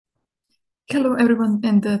Hello everyone,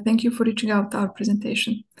 and thank you for reaching out our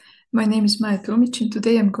presentation. My name is Maja, and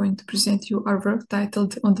today I'm going to present you our work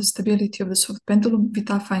titled On the Stability of the Soft Pendulum with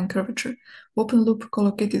Affine Curvature, Open Loop,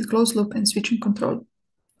 Collocated Closed Loop, and Switching Control.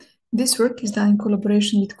 This work is done in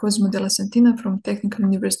collaboration with Cosimo Della Santina from Technical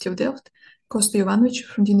University of Delft, Kosta Jovanovic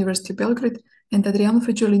from the University of Belgrade, and Adriano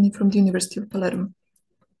Fagiolini from the University of Palermo.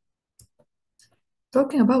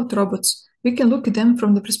 Talking about robots, we can look at them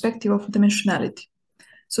from the perspective of dimensionality.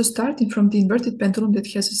 So starting from the inverted pendulum that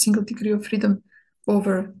has a single degree of freedom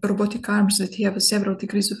over robotic arms that have several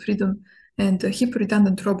degrees of freedom and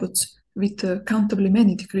hyper-redundant robots with countably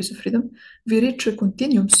many degrees of freedom, we reach a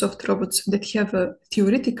continuum soft robots that have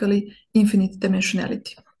theoretically infinite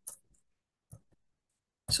dimensionality.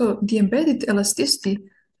 So the embedded elasticity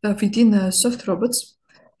within soft robots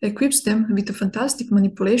equips them with a fantastic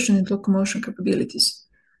manipulation and locomotion capabilities.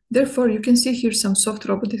 Therefore, you can see here some soft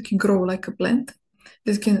robot that can grow like a plant,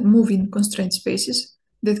 that can move in constrained spaces,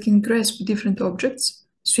 that can grasp different objects,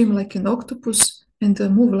 swim like an octopus, and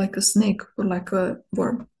move like a snake or like a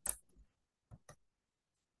worm.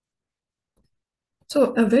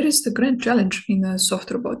 So where is the grand challenge in soft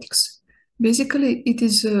robotics? Basically, it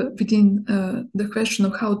is within the question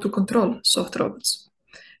of how to control soft robots.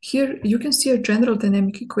 Here you can see a general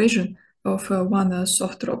dynamic equation of one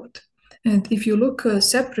soft robot. And if you look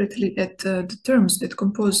separately at the terms that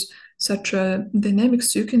compose such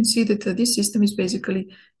dynamics, you can see that this system is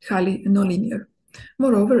basically highly nonlinear.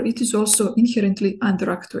 Moreover, it is also inherently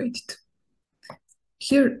underactuated.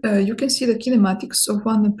 Here you can see the kinematics of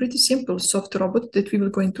one pretty simple soft robot that we will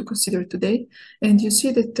going to consider today. And you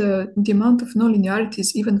see that the amount of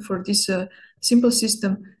nonlinearities even for this simple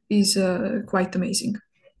system is quite amazing.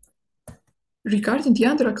 Regarding the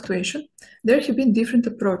underactuation, there have been different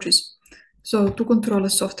approaches to control a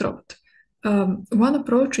soft robot. One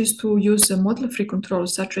approach is to use a model-free control,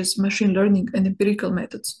 such as machine learning and empirical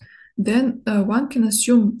methods. Then one can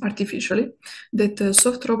assume artificially that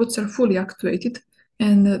soft robots are fully actuated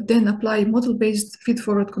and then apply model-based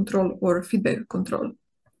feed-forward control or feedback control.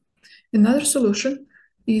 Another solution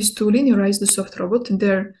is to linearize the soft robot and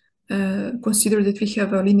there consider that we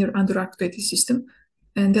have a linear underactuated system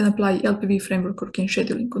and then apply LPV framework or Kane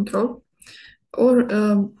scheduling control,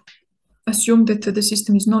 or assume that the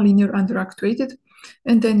system is nonlinear underactuated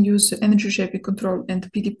and then use energy shaping control and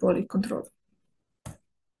PD poly control.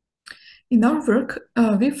 In our work,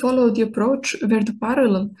 we follow the approach where the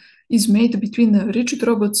parallel is made between rigid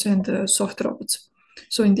robots and soft robots.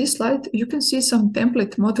 So in this slide, you can see some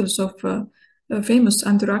template models of famous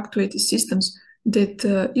underactuated systems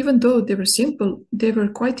that even though they were simple, they were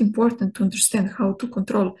quite important to understand how to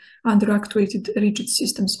control underactuated rigid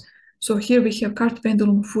systems. So here we have cart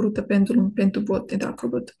pendulum, Furuta pendulum, Pentubot, and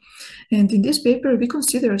Acrobot. And in this paper, we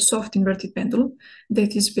consider a soft inverted pendulum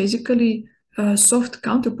that is basically a soft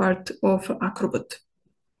counterpart of Acrobot.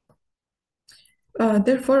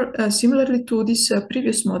 Therefore, similarly to these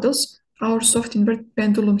previous models, our soft inverted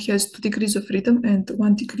pendulum has 2 degrees of freedom and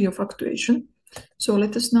 1 degree of actuation. So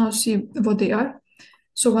let us now see what they are.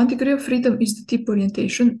 So 1 degree of freedom is the tip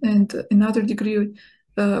orientation, and another degree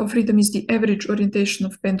of freedom is the average orientation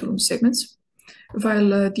of pendulum segments,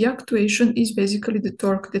 while the actuation is basically the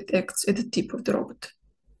torque that acts at the tip of the robot.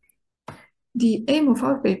 The aim of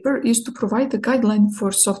our paper is to provide a guideline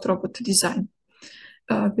for soft robot design.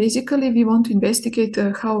 Basically, we want to investigate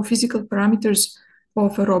how physical parameters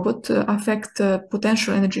of a robot affect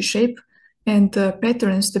potential energy shape and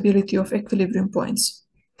pattern and stability of equilibrium points.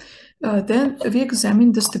 Then we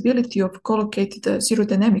examine the stability of collocated zero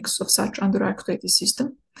dynamics of such underactuated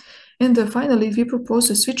system. And finally, we propose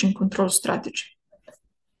a switching control strategy.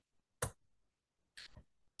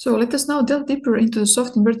 So let us now delve deeper into the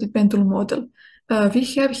soft inverted pendulum model. We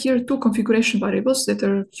have here 2 configuration variables that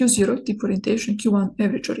are Q0, tip orientation, Q1,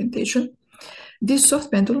 average orientation. This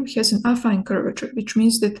soft pendulum has an affine curvature, which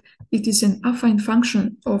means that it is an affine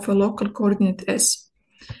function of a local coordinate S.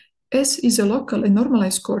 S is a local and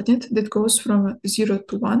normalized coordinate that goes from 0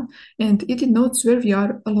 to 1, and it denotes where we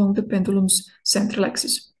are along the pendulum's central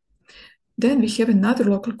axis. Then we have another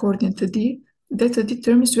local coordinate D that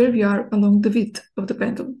determines where we are along the width of the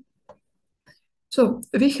pendulum. So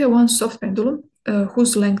we have one soft pendulum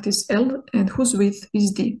whose length is L and whose width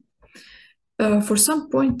is D. For some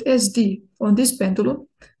point SD on this pendulum,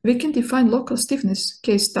 we can define local stiffness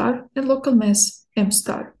K star and local mass M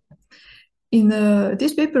star. In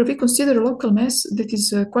this paper, we consider a local mass that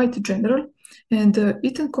is quite general, and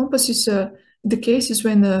it encompasses the cases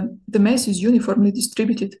when the mass is uniformly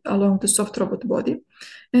distributed along the soft robot body,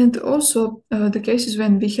 and also the cases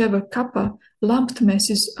when we have a kappa lumped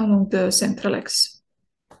masses along the central axis.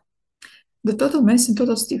 The total mass and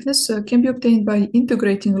total stiffness can be obtained by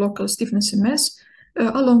integrating local stiffness and mass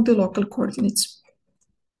along the local coordinates.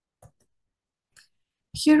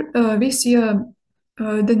 Here we see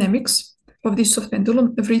dynamics of this soft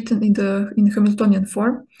pendulum written in Hamiltonian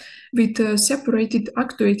form with separated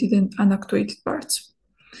actuated and unactuated parts.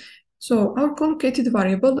 So our collocated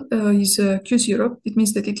variable is Q0. It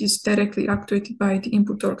means that it is directly actuated by the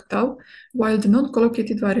input torque tau, while the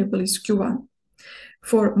non-collocated variable is Q1.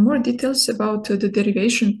 For more details about the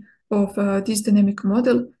derivation of this dynamic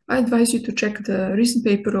model, I advise you to check the recent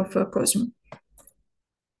paper of Cosimo.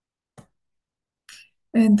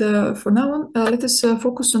 And for now on, let us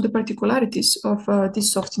focus on the particularities of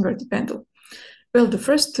this soft inverted pendulum. Well, the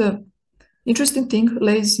first interesting thing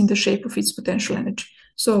lays in the shape of its potential energy.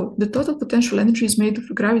 So the total potential energy is made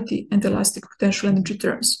of gravity and elastic potential energy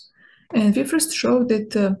terms. And we first show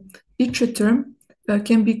that each term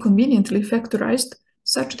can be conveniently factorized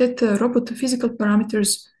such that robot physical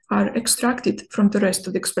parameters are extracted from the rest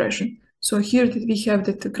of the expression. So here we have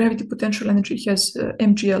that the gravity potential energy has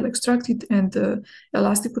mgl extracted and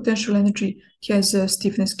elastic potential energy has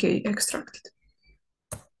stiffness K extracted.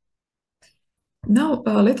 Now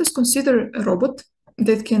let us consider a robot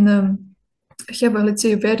that can have, let's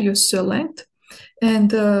say, various length.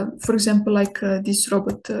 And for example, like this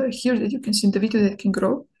robot here that you can see in the video that can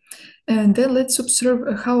grow. And then let's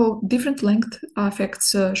observe how different length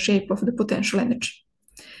affects shape of the potential energy.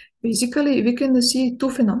 Basically, we can see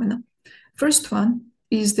two phenomena. First one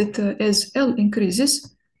is that as L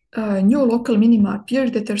increases, new local minima appear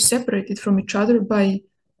that are separated from each other by,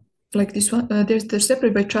 like this one, they're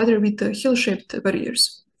separated by each other with hill-shaped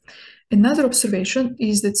barriers. Another observation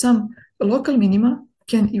is that some local minima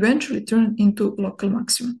can eventually turn into local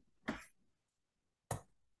maxima.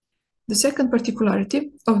 The second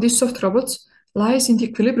particularity of these soft robots lies in the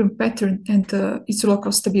equilibrium pattern and its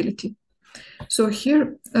local stability. So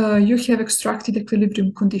here you have extracted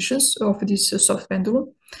equilibrium conditions of this soft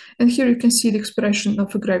pendulum, and here you can see the expression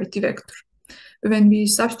of a gravity vector. When we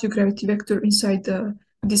substitute gravity vector inside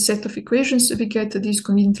this set of equations, we get these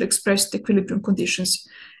conveniently expressed equilibrium conditions.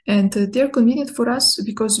 And they're convenient for us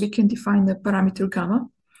because we can define the parameter gamma.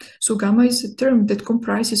 So gamma is a term that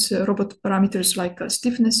comprises robot parameters like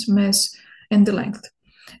stiffness, mass, and the length.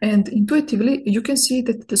 And intuitively, you can see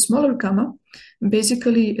that the smaller gamma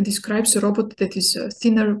basically describes a robot that is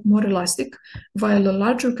thinner, more elastic, while a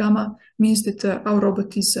larger gamma means that our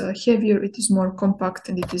robot is heavier, it is more compact,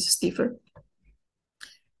 and it is stiffer.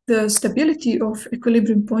 The stability of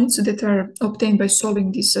equilibrium points that are obtained by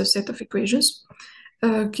solving this set of equations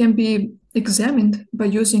can be examined by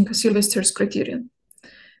using Sylvester's criterion.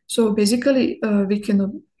 So basically, we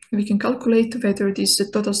can calculate whether this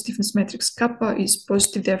total stiffness matrix kappa is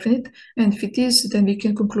positive definite, and if it is, then we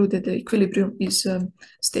can conclude that the equilibrium is a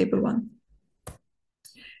stable one.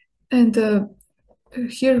 And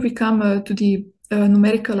here we come to the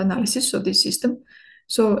numerical analysis of this system.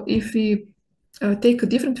 So if we take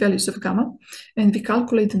different values of gamma and we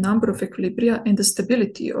calculate the number of equilibria and the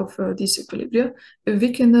stability of these equilibria,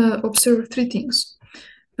 we can observe three things.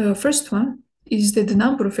 First one is that the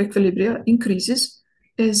number of equilibria increases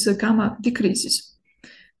as gamma decreases.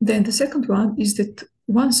 Then the second one is that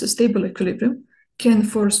once a stable equilibrium can,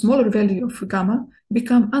 for a smaller value of gamma,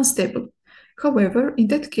 become unstable. However, in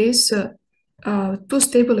that case, two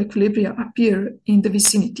stable equilibria appear in the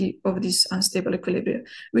vicinity of this unstable equilibria,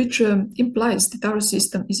 which implies that our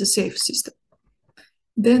system is a safe system.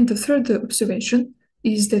 Then the third observation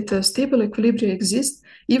is that stable equilibria exist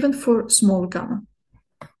even for small gamma.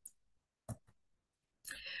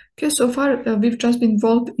 Okay, so far we've just been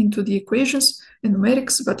involved into the equations and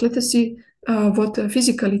numerics, but let us see what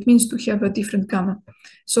physically it means to have a different gamma.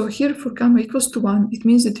 So here for gamma equals to 1, it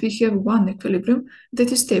means that we have one equilibrium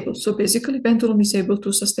that is stable. So basically pendulum is able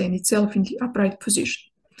to sustain itself in the upright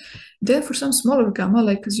position. Then for some smaller gamma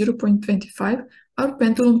like 0.25, our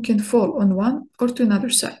pendulum can fall on one or to another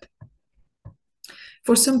side.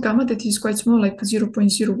 For some gamma that is quite small, like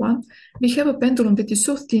 0.01, we have a pendulum that is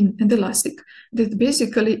so thin and elastic that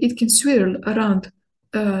basically it can swirl around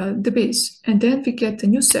the base, and then we get a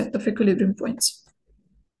new set of equilibrium points.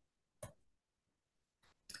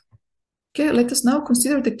 Okay, let us now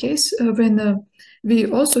consider the case when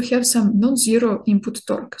we also have some non-zero input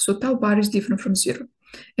torque. So tau bar is different from 0,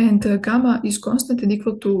 and gamma is constant and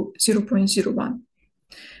equal to 0.01.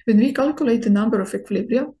 When we calculate the number of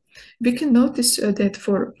equilibria, we can notice that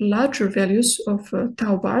for larger values of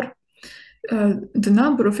tau bar, the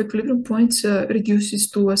number of equilibrium points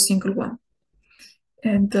reduces to a single one.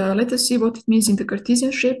 And let us see what it means in the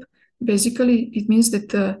Cartesian shape. Basically, it means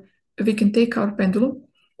that we can take our pendulum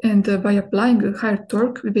And by applying a higher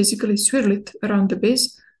torque, we basically swirl it around the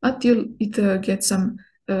base until it gets some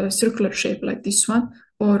circular shape like this one,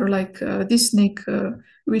 or like this snake,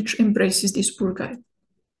 which embraces this poor guy.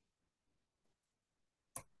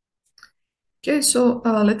 Okay, so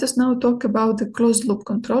let us now talk about the closed loop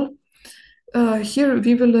control. Here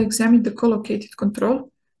we will examine the collocated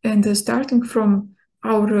control, and starting from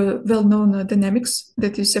our well-known dynamics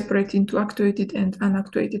that is separated into actuated and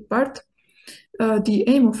unactuated part. The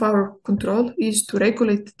aim of our control is to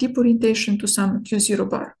regulate tip orientation to some Q0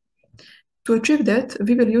 bar. To achieve that,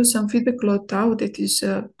 we will use some feedback load tau that is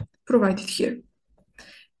provided here.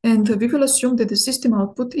 And we will assume that the system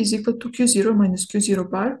output is equal to Q0 minus Q0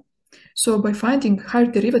 bar. So by finding higher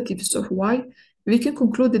derivatives of y, we can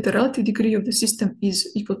conclude that the relative degree of the system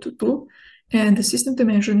is equal to 2, and the system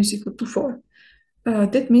dimension is equal to 4.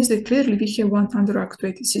 That means that clearly we have one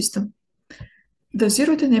underactuated system. The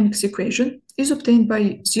zero dynamics equation is obtained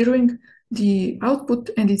by zeroing the output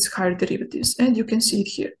and its higher derivatives, and you can see it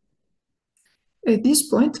here. At this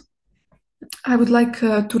point, I would like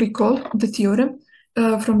to recall the theorem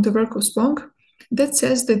from the work of Spong that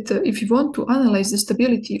says that if you want to analyze the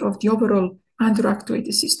stability of the overall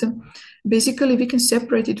underactuated system, basically we can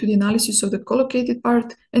separate it to the analysis of the collocated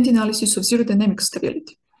part and the analysis of zero dynamic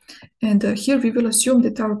stability. And here we will assume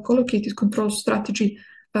that our collocated control strategy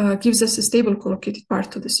gives us a stable collocated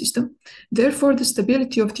part of the system. Therefore, the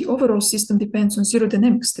stability of the overall system depends on zero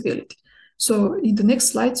dynamic stability. So in the next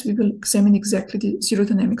slides, we will examine exactly the zero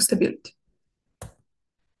dynamic stability.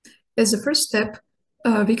 As a first step,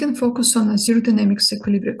 we can focus on zero dynamics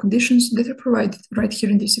equilibrium conditions that are provided right here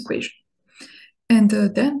in this equation. And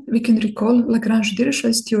then we can recall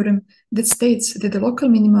Lagrange-Dirichlet's theorem that states that the local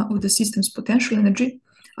minima of the system's potential energy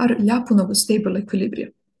are Lyapunov stable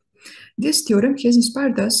equilibria. This theorem has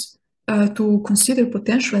inspired us to consider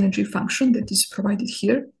potential energy function that is provided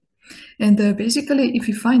here. And basically, if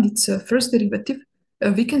we find its first derivative,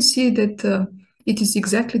 we can see that it is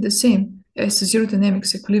exactly the same as zero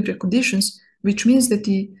dynamics equilibria conditions, which means that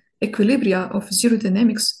the equilibria of zero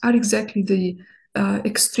dynamics are exactly the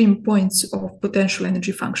extreme points of potential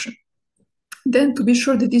energy function. Then, to be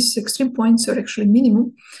sure that these extreme points are actually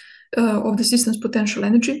minimum of the system's potential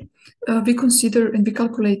energy, we consider and we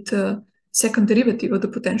calculate second derivative of the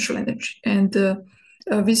potential energy. And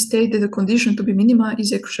we state that the condition to be minima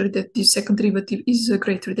is actually that the second derivative is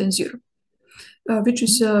greater than 0, which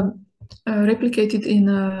is reflected in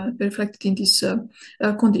this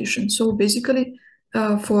condition. So basically,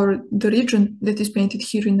 for the region that is painted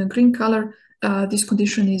here in the green color, this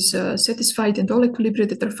condition is satisfied, and all equilibria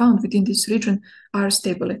that are found within this region are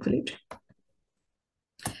stable equilibria.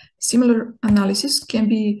 Similar analysis can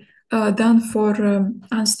be done for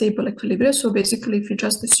unstable equilibria. So basically, if we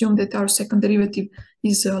just assume that our second derivative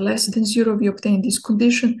is less than 0, we obtain this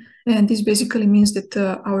condition, and this basically means that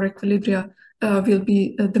our equilibria will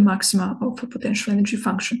be the maxima of a potential energy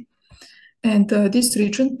function. And this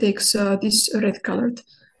region takes this red-colored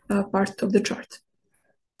part of the chart.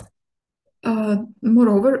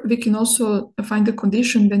 Moreover, we can also find a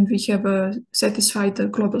condition when we have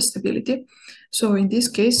satisfied global stability. So in this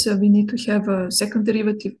case, we need to have a second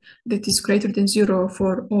derivative that is greater than 0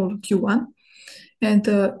 for all Q1. And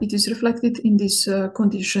it is reflected in this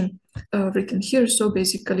condition written here. So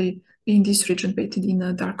basically, in this region painted in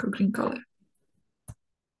a darker green color.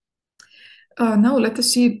 Now let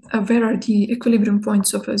us see where are the equilibrium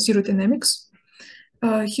points of zero dynamics.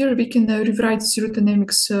 Here we can rewrite zero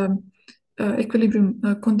dynamics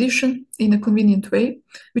equilibrium condition in a convenient way,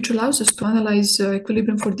 which allows us to analyze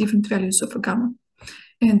equilibrium for different values of gamma.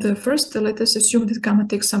 And first, let us assume that gamma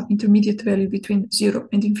takes some intermediate value between 0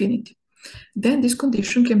 and infinity. Then this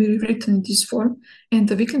condition can be rewritten in this form, and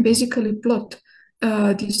we can basically plot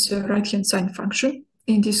this right-hand side function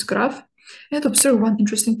in this graph and observe one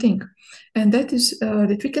interesting thing. And that is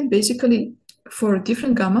that we can basically, for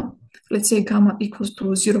different gamma, let's say gamma equals to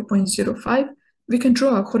 0.05, we can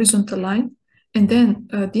draw a horizontal line, and then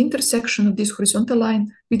the intersection of this horizontal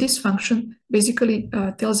line with this function basically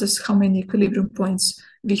tells us how many equilibrium points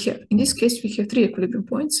we have. In this case, we have 3 equilibrium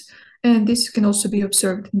points, and this can also be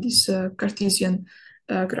observed in this Cartesian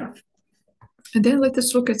graph. And then let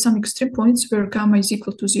us look at some extreme points where gamma is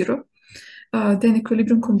equal to 0. Then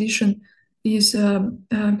equilibrium condition is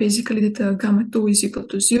basically that gamma 2 is equal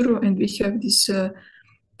to 0, and we have this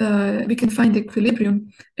we can find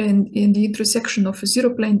equilibrium in the intersection of a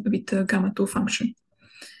 0 plane with the gamma 2 function.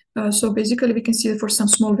 So basically, we can see that for some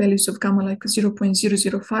small values of gamma, like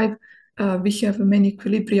 0.005, we have many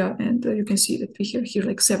equilibria, and you can see that we have here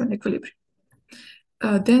like 7 equilibria.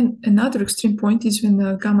 Then another extreme point is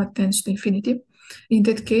when gamma tends to infinity. In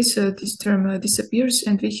that case, this term disappears,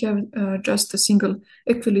 and we have just a single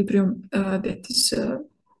equilibrium that is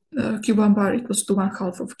Q1 bar equals to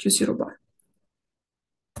 1/2 of Q0 bar.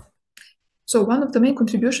 So one of the main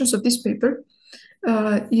contributions of this paper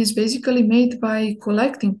is basically made by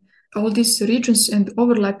collecting all these regions and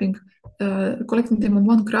overlapping, collecting them on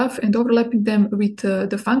one graph and overlapping them with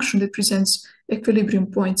the function that presents equilibrium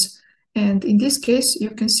points. And in this case, you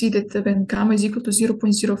can see that when gamma is equal to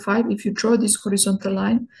 0.05, if you draw this horizontal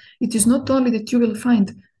line, it is not only that you will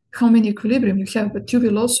find how many equilibrium you have, but you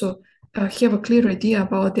will also have a clear idea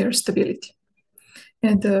about their stability.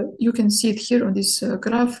 And you can see it here on this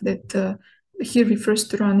graph that here we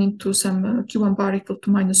first run into some Q1 bar equal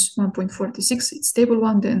to minus 1.46, it's stable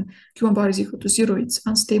one, then Q1 bar is equal to 0, it's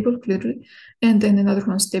unstable clearly, and then another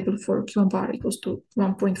one stable for Q1 bar equals to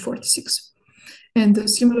 1.46. And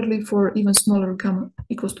similarly for even smaller gamma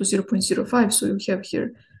equals to 0.05, so you have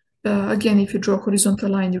here, again, if you draw a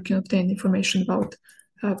horizontal line, you can obtain information about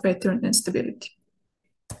pattern and stability.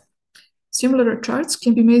 Similar charts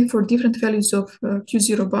can be made for different values of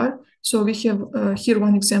Q0 bar. So we have here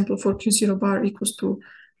one example for Q0 bar equals to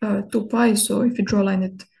 2 pi. So if you draw a line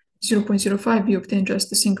at 0.05, we obtain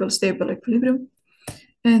just a single stable equilibrium.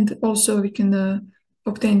 And also we can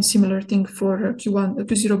obtain similar thing for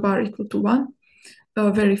Q0 bar equal to 1,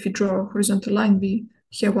 where if you draw a horizontal line, we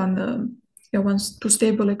have two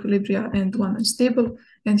stable equilibria and one unstable.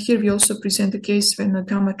 And here we also present the case when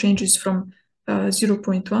gamma changes from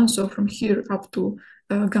 0.1, so from here up to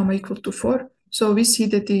gamma equal to 4. So we see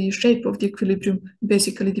that the shape of the equilibrium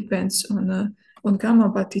basically depends on gamma,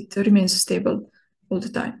 but it remains stable all the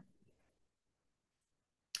time.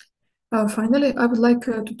 Finally, I would like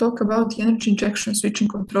to talk about the energy injection switching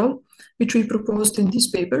control, which we proposed in this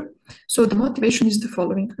paper. So the motivation is the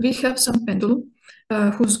following. We have some pendulum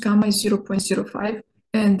whose gamma is 0.05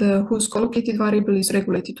 and whose collocated variable is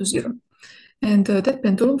regulated to 0. And that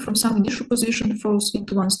pendulum from some initial position falls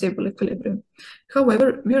into unstable equilibrium.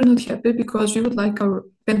 However, we are not happy because we would like our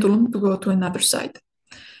pendulum to go to another side.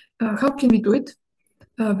 How can we do it?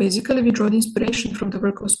 Basically, we draw the inspiration from the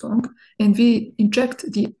work of Spong, and we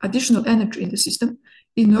inject the additional energy in the system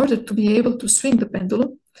in order to be able to swing the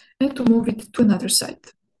pendulum and to move it to another side.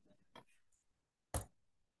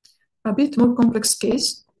 A bit more complex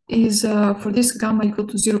case is for this gamma equal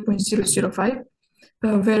to 0.005,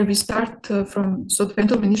 where we start from, so the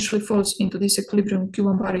pendulum initially falls into this equilibrium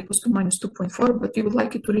Q1 bar equals to minus 2.4, but we would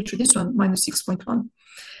like it to reach this one, minus 6.1.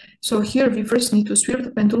 So here we first need to swirl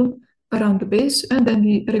the pendulum around the base, and then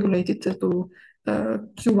we regulate it to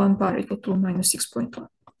Q1 bar equal to minus 6.1.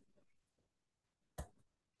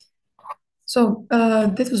 So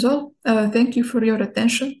that was all. Thank you for your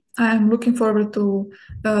attention. I am looking forward to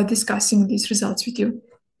discussing these results with you.